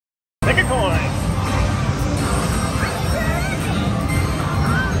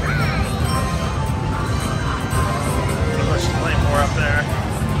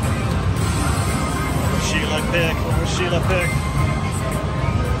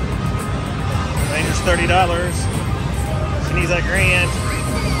$30. She needs that grand.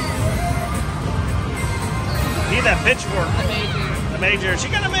 Need that pitchfork. The major. She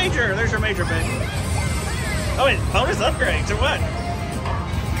got a major. There's her major, babe. Oh, wait, bonus upgrades or what?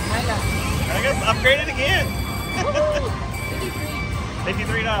 I got upgraded again.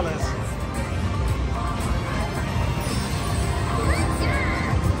 $53.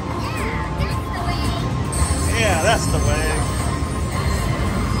 Yeah, that's the way.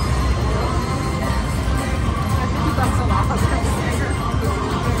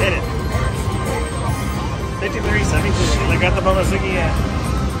 Hit it. 53.72. They got the bonus again.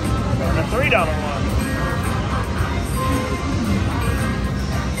 And a $3 one.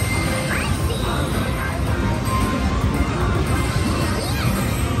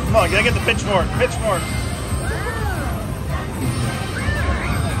 Come on, gotta get the pitchfork. Pitchfork.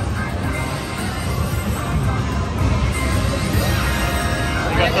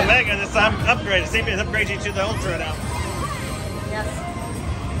 You got the mega this time upgraded. See if it upgrades you to the ultra now. Yes.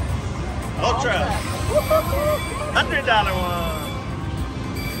 Ultra. $100 one.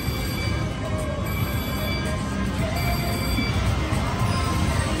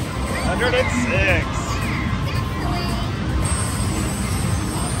 $106.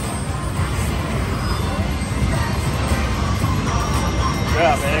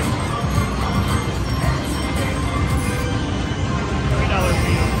 Yeah, babe. $3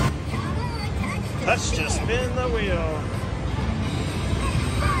 wheel. Let's just spin the wheel.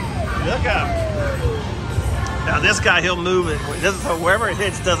 Look up. Now this guy, he'll move it. So wherever it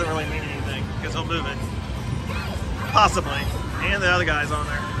hits doesn't really mean anything because he'll move it. Possibly. And the other guy's on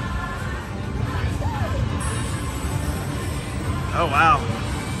there. Oh wow.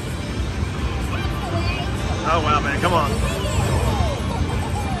 Oh wow, man. Come on.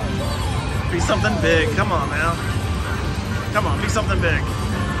 Be something big. Come on, man. Come on, be something big.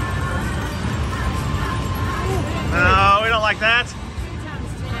 No, we don't like that.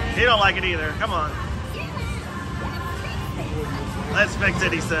 He don't like it either. Come on. Let's fix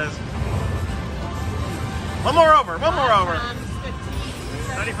it, he says. One more over. One more over.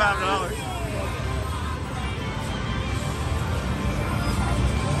 $35.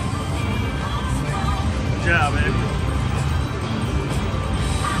 Good job, babe.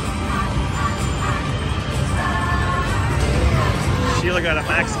 Sheila got a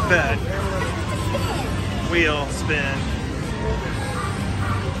max bet. Wheel spin.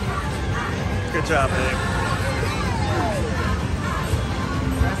 Good job, babe.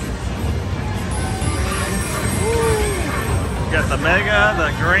 Got the mega,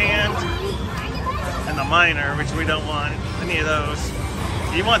 the grand, and the minor, which we don't want any of those.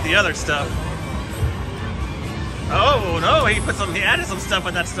 You want the other stuff. Oh no, he added some stuff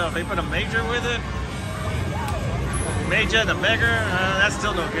with that stuff. He put a major with it. Major, the mega, that's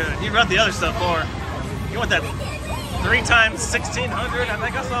still no good. You want the other stuff more. You want that 3 times 1,600, I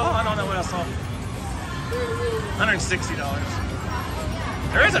think I saw. I don't know what I saw. $160.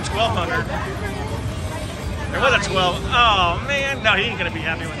 There is a 1,200. There was a 12. Oh man, no, he ain't gonna be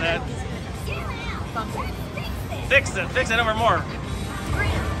happy with that. Fix it over more.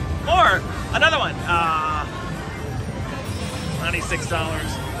 More, another one.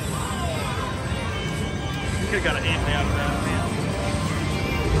 $96. You could've got an 8 out of that, man.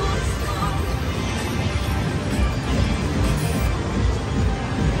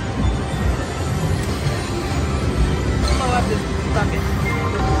 Blow up this bucket.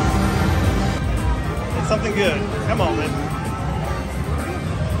 It's something good. Come on, man.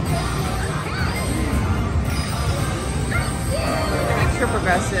 Extra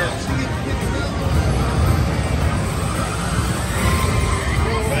progressive.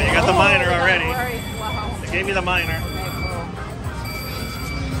 Well, you got the minor already. Wow. They gave me the minor.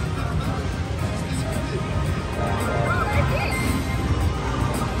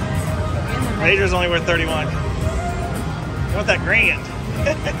 Major's only worth 31. You want that grand?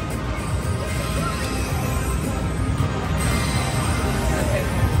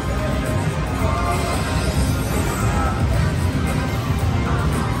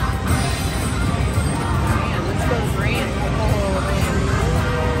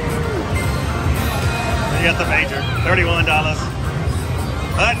 You got the major, $31.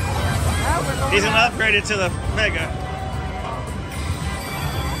 But he's gonna upgrade it to the mega.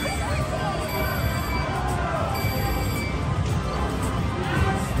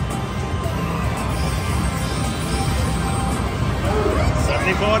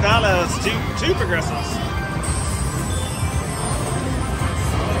 $74, two progressives.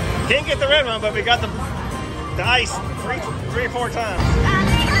 Can't get the red one, but we got the ice three or four times.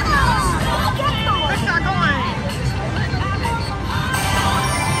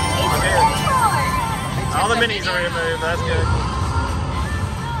 minis are removed. That's good.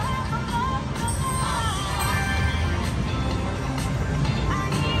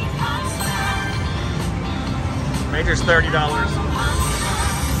 Major's $30.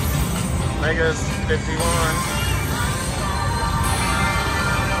 Mega's $51.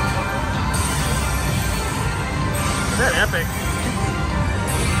 Is that epic?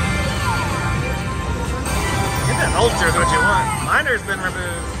 Get that holster is what you want. Miner's been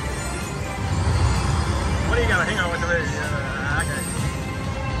removed. What do you got? Hang on with the video. Okay.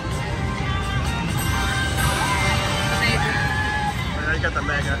 Yeah, you got the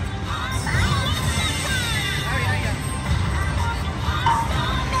Mega.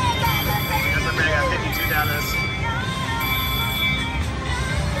 That's the Mega, $52.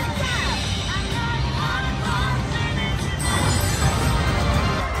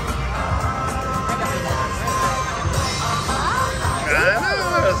 I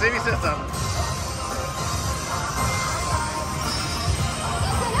know, see if he said something.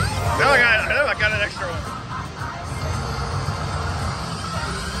 No, I got an extra one.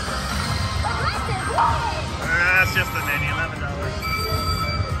 That's just the mini, $11.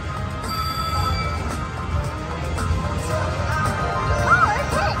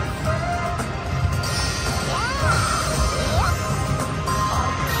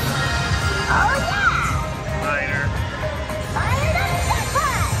 Minor.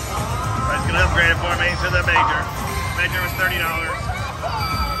 He's gonna upgrade it for me to the major. Major was $30.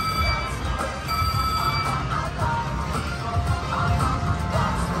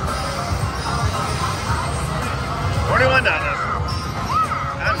 $41.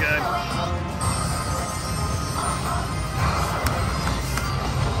 I'm good.